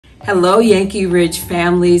Hello, Yankee Ridge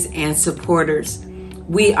families and supporters.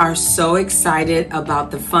 We are so excited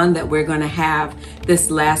about the fun that we're going to have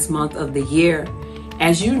this last month of the year.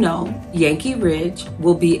 As you know, Yankee Ridge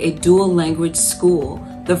will be a dual language school,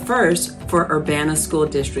 the first for Urbana School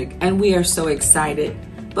District, and we are so excited,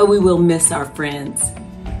 but we will miss our friends.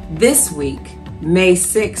 This week, May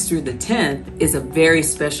 6th through the 10th, is a very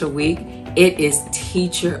special week. It is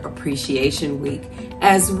Teacher Appreciation Week,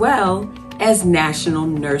 as well as National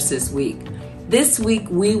Nurses Week. This week,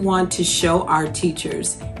 we want to show our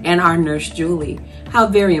teachers and our Nurse Julie how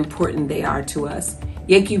very important they are to us.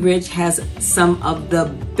 Yankee Ridge has some of the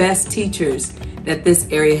best teachers that this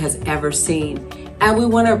area has ever seen, and we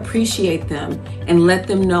want to appreciate them and let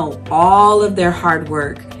them know all of their hard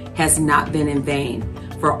work has not been in vain,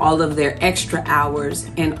 for all of their extra hours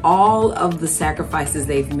and all of the sacrifices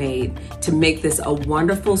they've made to make this a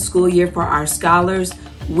wonderful school year for our scholars.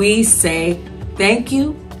 We say thank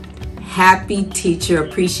you. Happy Teacher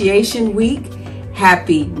Appreciation Week.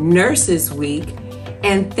 Happy Nurses Week.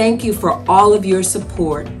 And thank you for all of your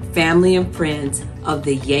support, family and friends of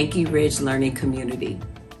the Yankee Ridge Learning Community.